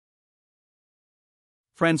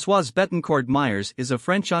Françoise Bettencourt Meyers is a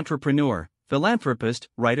French entrepreneur, philanthropist,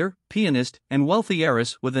 writer, pianist, and wealthy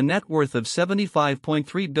heiress with a net worth of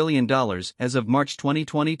 $75.3 billion as of March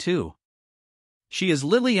 2022. She is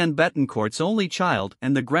Liliane Bettencourt's only child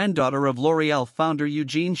and the granddaughter of L'Oréal founder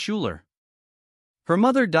Eugene Schuler. Her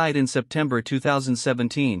mother died in September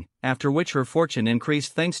 2017, after which her fortune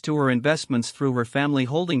increased thanks to her investments through her family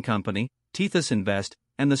holding company, Tethys Invest,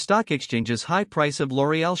 and the stock exchange's high price of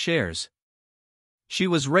L'Oréal shares. She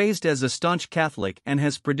was raised as a staunch Catholic and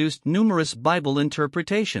has produced numerous Bible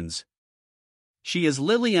interpretations. She is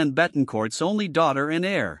Liliane Bettencourt's only daughter and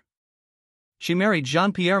heir. She married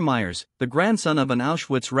Jean-Pierre Meyers, the grandson of an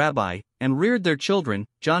Auschwitz rabbi, and reared their children,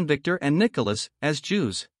 John Victor and Nicholas, as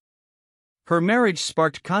Jews. Her marriage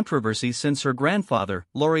sparked controversy since her grandfather,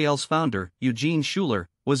 L'Oréal's founder, Eugene Schuler,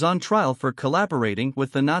 was on trial for collaborating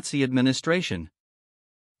with the Nazi administration.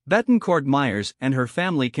 Bettencourt Meyers and her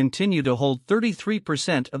family continue to hold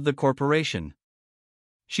 33% of the corporation.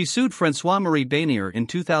 She sued François-Marie Bettencourt in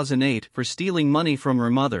 2008 for stealing money from her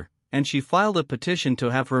mother, and she filed a petition to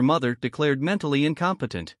have her mother declared mentally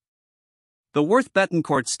incompetent. The Worth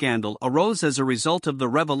Bettencourt scandal arose as a result of the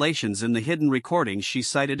revelations in the hidden recordings she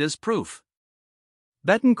cited as proof.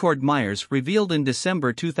 Bettencourt Meyers revealed in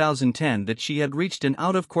December 2010 that she had reached an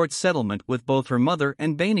out-of-court settlement with both her mother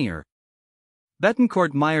and Bettencourt.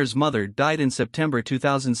 Bettencourt Meyers' mother died in September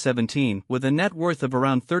 2017 with a net worth of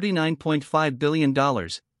around $39.5 billion,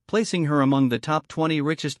 placing her among the top 20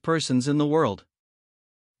 richest persons in the world.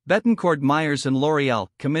 Bettencourt Meyers and L'Oréal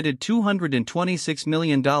committed $226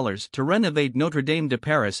 million to renovate Notre Dame de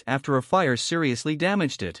Paris after a fire seriously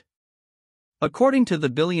damaged it. According to the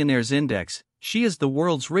Billionaires Index, she is the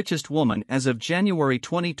world's richest woman as of January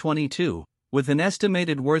 2022, with an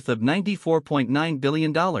estimated worth of $94.9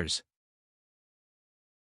 billion.